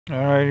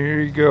Alright,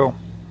 here you go.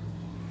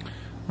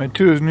 My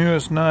two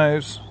newest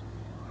knives.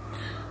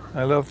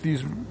 I left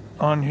these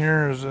on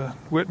here as a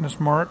witness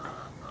mark.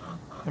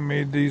 I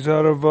made these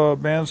out of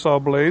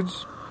bandsaw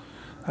blades.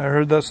 I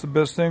heard that's the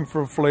best thing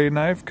for a fillet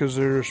knife because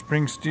they're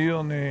spring steel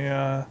and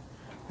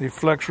they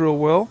flex real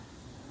well.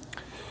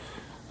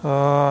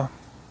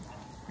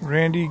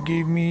 Randy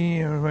gave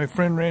me, my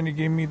friend Randy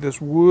gave me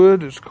this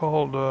wood. It's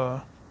called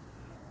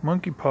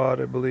monkey pod,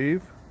 I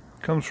believe.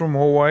 Comes from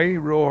Hawaii,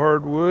 real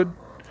hard wood.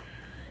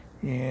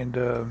 And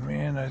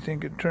man, I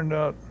think it turned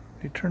out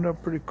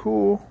pretty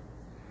cool.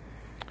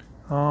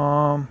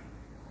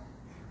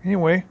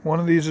 Anyway,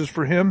 one of these is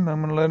for him. I'm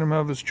gonna let him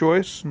have his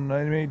choice, and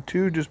I made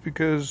two just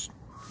because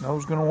I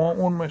was gonna want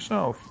one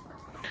myself.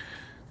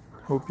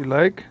 Hope you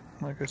like.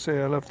 Like I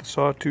say, I left the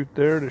sawtooth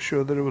there to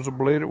show that it was a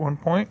blade at one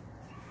point.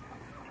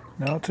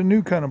 Now it's a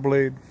new kind of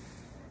blade.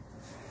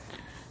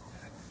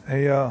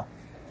 I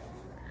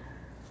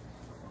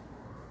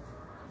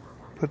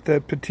put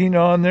that patina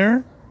on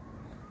there,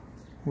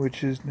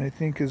 which is, I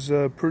think, is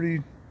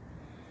pretty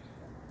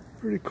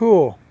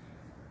cool.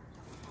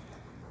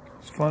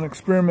 It's fun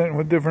experimenting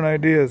with different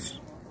ideas.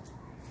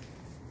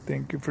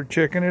 Thank you for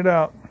checking it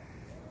out.